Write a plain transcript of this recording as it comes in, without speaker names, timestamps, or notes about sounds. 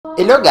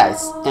Hello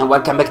guys, and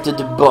welcome back to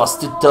the boss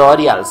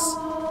tutorials.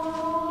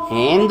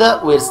 And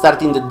we're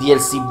starting the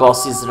DLC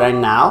bosses right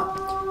now.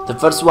 The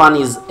first one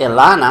is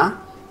Elana,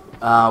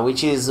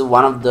 which is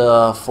one of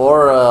the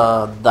four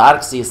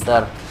Dark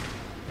Sister,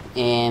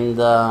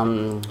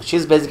 and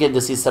she's basically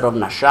the sister of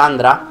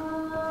Nashandra.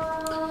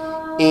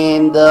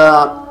 And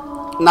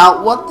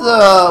now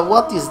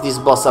what is this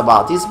boss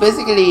about? It's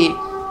basically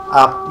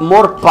a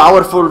more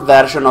powerful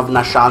version of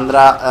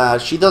Nashandra.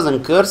 She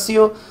doesn't curse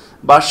you,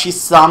 but she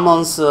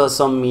summons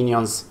some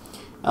minions.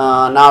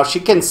 Now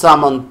she can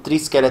summon 3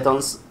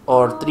 skeletons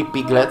or 3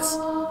 piglets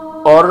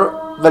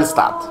or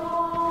Velstad.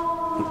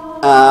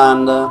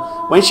 And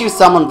when she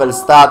summons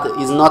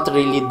Velstad, it's not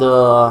really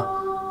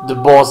the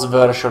boss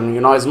version,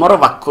 you know, it's more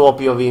of a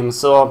copy of him,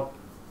 so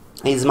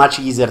it's much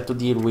easier to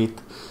deal with.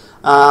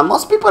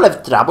 Most people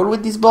have trouble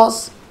with this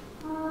boss,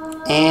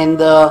 and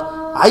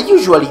I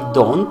usually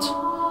don't,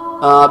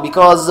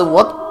 because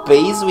what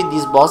pays with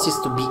this boss is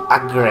to be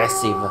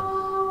aggressive.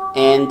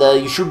 And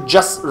you should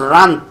just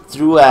run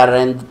through her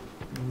and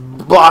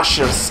bash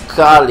her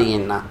skull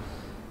in,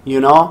 you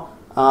know.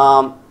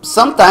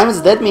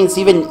 Sometimes that means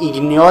even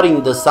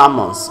ignoring the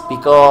summons,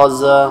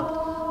 because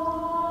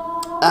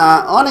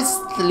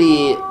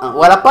honestly,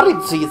 well, apart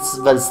if it's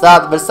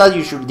Velstad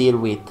you should deal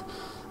with.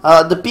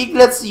 The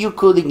piglets you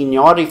could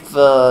ignore if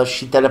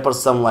she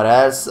teleports somewhere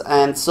else,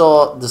 and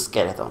so the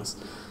skeletons.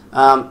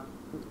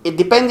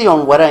 Depending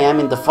on where I am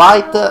in the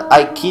fight,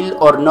 I kill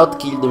or not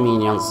kill the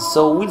minions,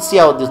 so we'll see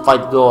how the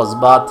fight goes,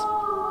 but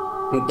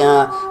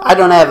I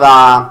don't have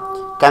a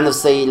kind of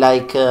say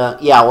like,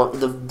 yeah,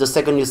 the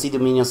second you see the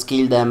minions,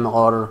 kill them,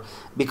 or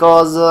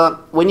because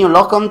when you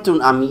lock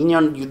onto a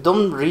minion, you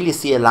don't really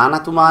see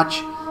Elana too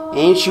much,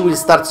 and she will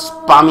start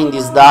spamming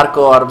these dark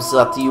orbs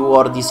at you,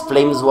 or this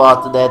flame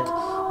swat that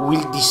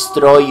will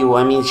destroy you.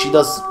 I mean, she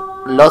does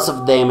lots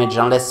of damage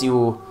unless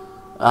you're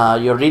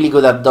really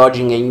good at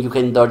dodging, and you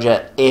can dodge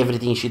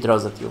everything she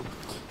throws at you.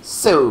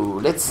 So,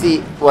 let's see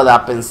what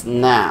happens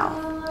now.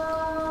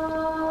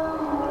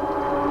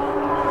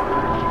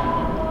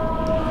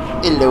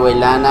 Hello,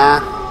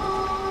 Elana.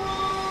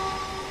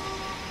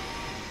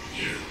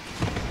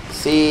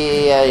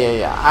 See,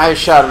 yeah. I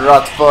shall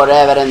rot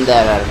forever and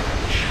ever.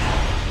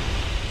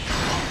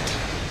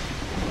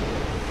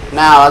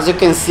 Now, as you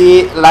can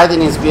see,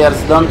 lightning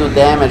spears don't do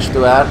damage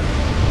to her.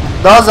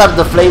 Those are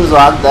the flames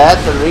that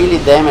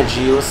really damage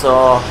you,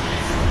 so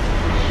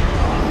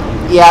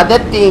yeah,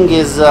 that thing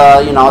is,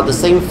 you know, the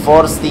same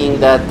force thing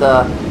that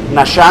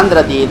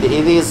Nashandra did.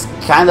 It is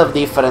kind of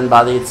different,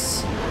 but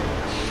it's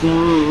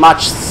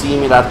much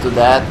similar to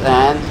that,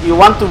 and you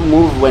want to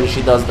move when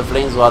she does the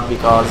flame swat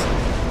because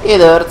it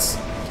hurts.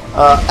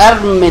 Her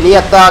melee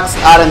attacks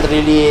aren't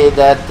really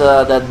that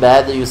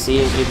bad, you see,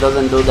 it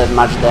doesn't do that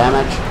much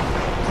damage.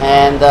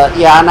 And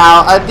yeah,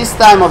 now at this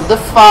time of the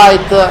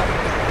fight,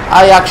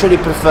 I actually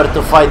prefer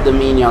to fight the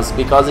minions,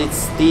 because it's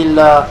still,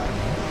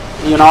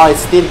 you know,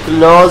 it's still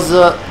close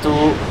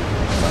to,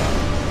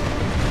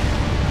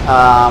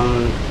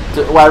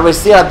 well, we're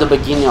still at the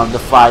beginning of the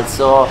fight,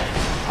 so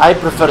I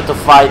prefer to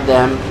fight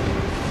them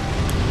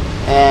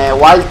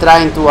while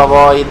trying to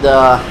avoid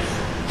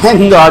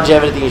and dodge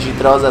everything she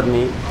throws at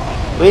me,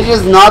 which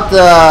is not,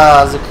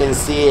 as you can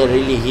see,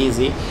 really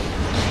easy.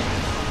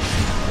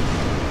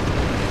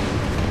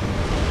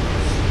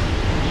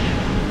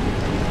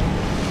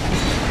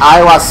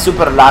 I was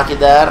super lucky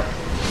there.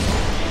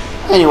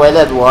 Anyway,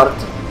 that worked.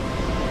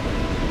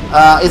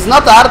 It's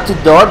not hard to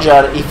dodge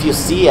her if you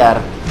see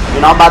her,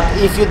 you know, but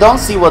if you don't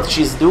see what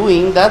she's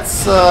doing,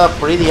 that's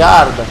pretty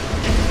hard.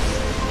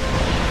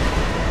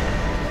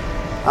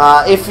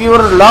 If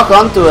you're locked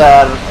onto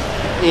her,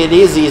 it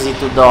is easy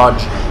to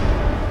dodge.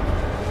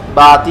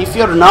 But if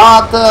you're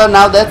not,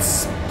 now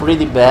that's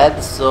pretty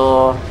bad,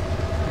 so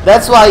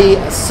that's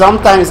why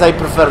sometimes I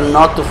prefer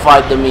not to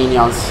fight the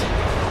minions.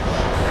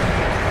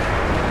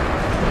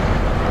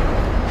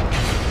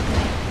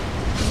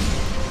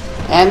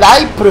 And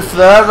I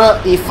prefer,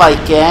 if I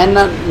can,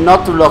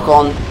 not to lock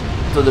on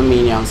to the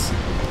minions,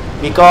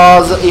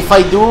 because if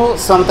I do,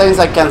 sometimes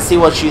I can see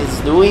what she's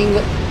doing,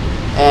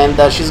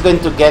 and she's going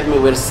to get me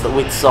with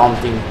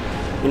something.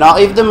 You know,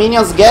 if the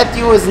minions get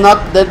you, it's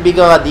not that big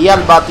of a deal,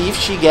 but if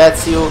she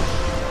gets you,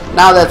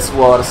 now that's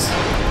worse.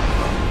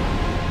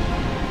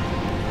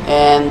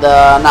 And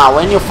now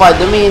when you fight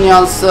the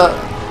minions,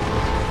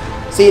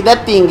 see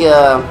that thing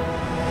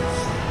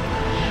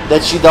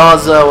that she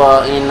does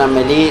in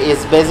melee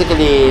is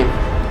basically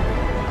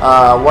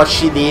what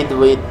she did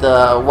with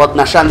what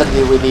Nashandra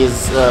did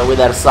with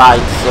her side,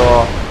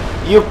 so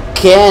you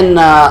can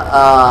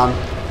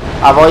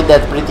avoid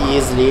that pretty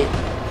easily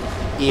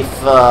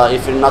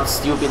if you're not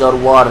stupid or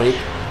worried.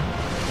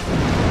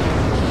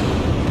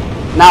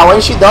 Now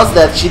when she does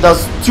that, she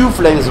does 2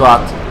 flame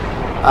swat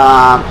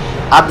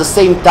at the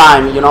same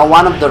time, you know,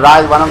 one of the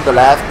right, one of the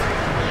left.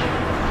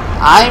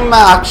 I'm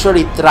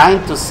actually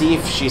trying to see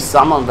if she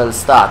summoned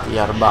Velstad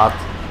here, but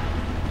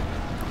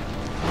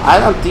I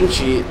don't think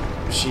she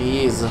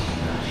is.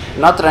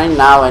 Not right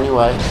now,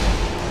 anyway.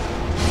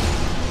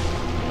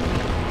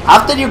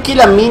 After you kill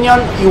a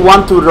minion, you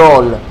want to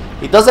roll.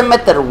 It doesn't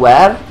matter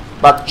where,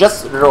 but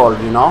just roll,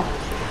 you know.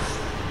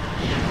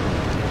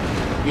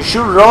 You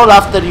should roll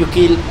after you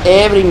kill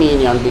every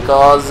minion,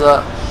 because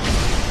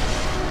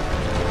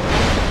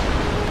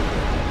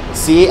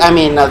see, I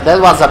mean, that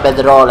was a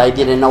bad roll. I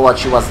didn't know what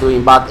she was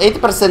doing, but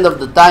 80% of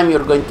the time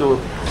you're going to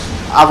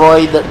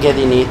avoid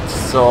getting it.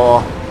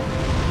 So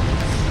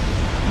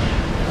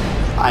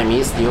I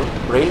missed you,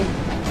 really?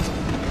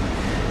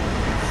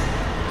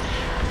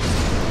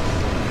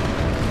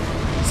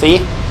 See,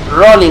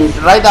 rolling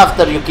right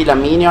after you kill a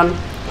minion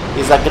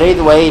is a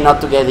great way not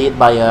to get hit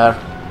by her.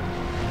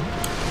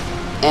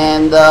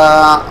 And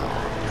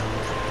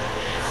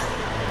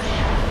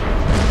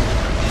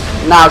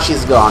now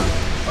she's gone.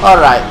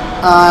 Alright,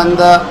 and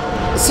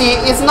see,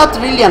 it's not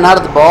really an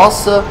hard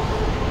boss.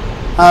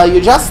 You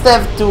just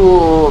have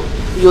to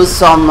use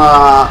some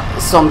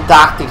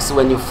tactics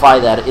when you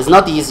fight her. It's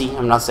not easy,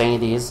 I'm not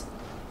saying it is.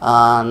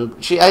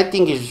 I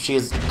think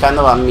she's kind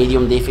of a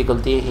medium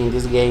difficulty in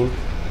this game.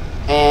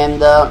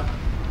 And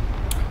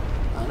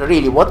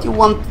really, what you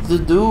want to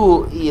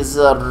do is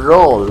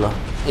roll.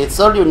 It's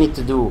all you need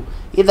to do.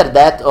 Either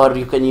that, or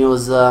you can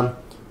use the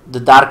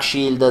dark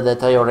shield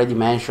that I already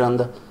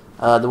mentioned.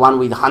 The one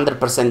with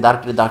 100%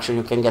 dark reduction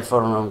you can get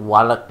from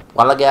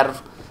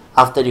Walager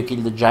after you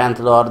kill the Giant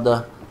Lord.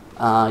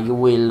 You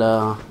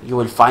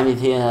will find it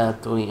here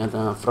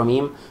from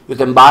him. You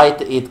can buy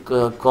it. It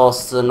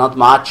costs not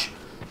much,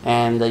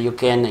 and you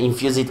can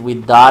infuse it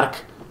with dark.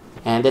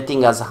 And that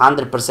thing has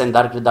 100%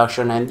 dark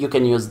reduction, and you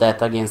can use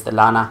that against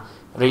Elana.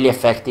 Really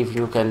effective.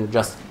 You can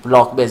just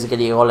block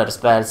basically all her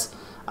spells.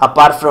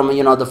 Apart from,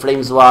 you know, the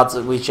flame swats,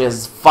 which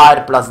is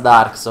fire plus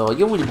dark, so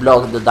you will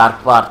block the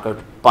dark part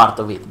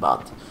of it,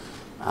 but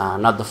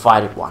not the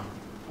fire one.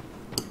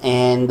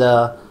 And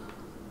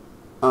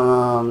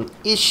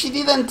if she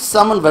didn't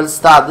summon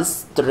Velstad, this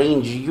is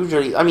strange.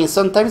 Usually, I mean,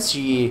 sometimes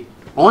she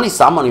only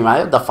summons him. I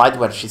have the fight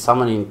where she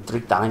summoned him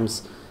 3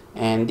 times,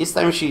 and this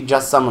time she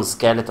just summons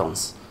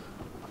skeletons.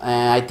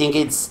 I think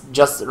it's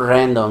just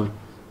random.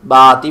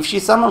 But if she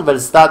summons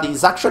Velstad,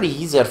 it's actually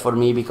easier for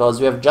me, because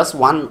we have just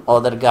one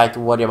other guy to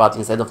worry about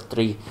instead of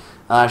 3.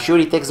 Sure,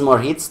 it takes more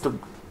hits to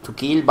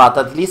kill, but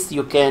at least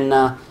you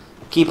can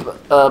keep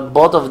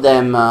both of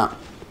them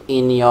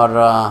in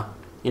your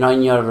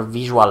in your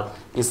visual,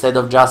 instead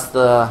of just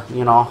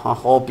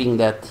hoping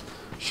that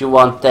she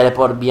won't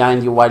teleport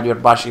behind you while you're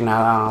bashing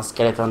a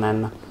skeleton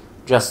and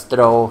just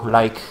throw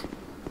like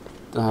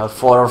 4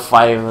 or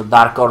 5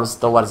 dark orbs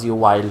towards you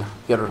while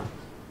you're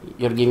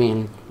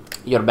giving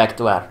your back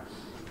to her.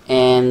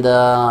 And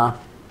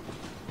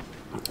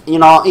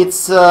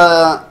it's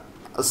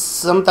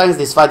sometimes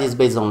this fight is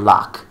based on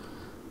luck.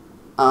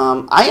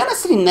 I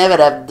honestly never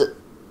had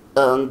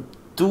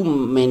too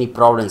many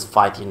problems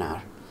fighting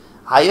her.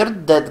 I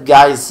heard that,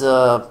 guys,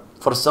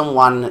 for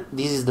someone,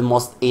 this is the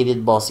most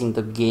hated boss in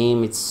the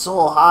game. It's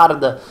so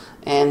hard,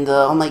 and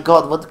oh my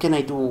god, what can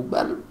I do?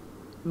 Well,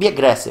 be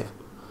aggressive.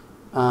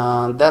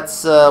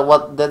 That's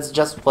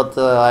just what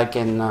I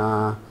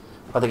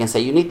can say.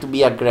 You need to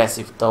be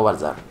aggressive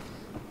towards her,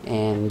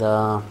 and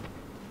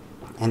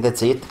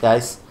that's it,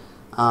 guys.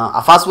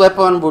 A fast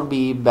weapon would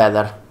be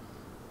better,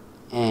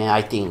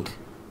 I think.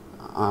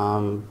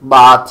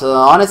 But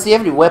honestly,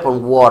 every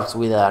weapon works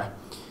with her,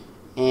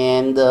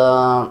 and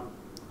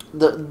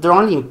the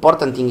only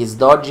important thing is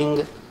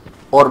dodging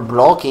or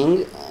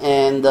blocking,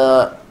 and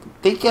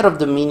take care of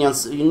the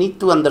minions. You need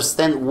to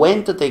understand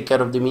when to take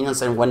care of the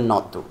minions and when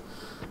not to,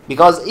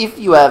 because if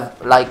you have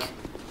like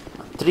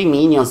 3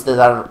 minions that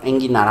are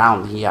hanging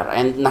around here,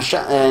 and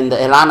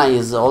Elana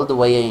is all the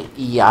way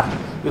here,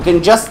 you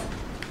can just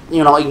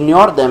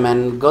ignore them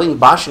and go and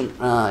bash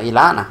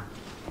Elana.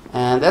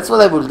 And that's what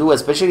I will do,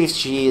 especially if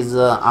she is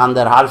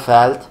under half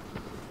health.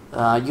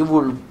 You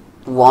will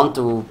want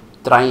to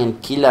try and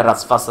kill her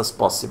as fast as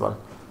possible,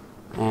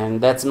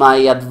 and that's my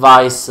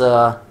advice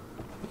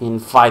in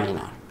fighting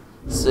her.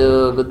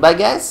 So goodbye,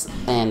 guys,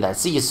 and I'll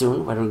see you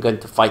soon when we're going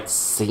to fight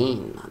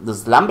Sin, the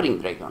slumbering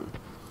dragon.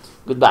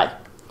 Goodbye.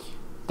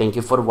 Thank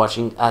you for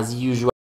watching as usual.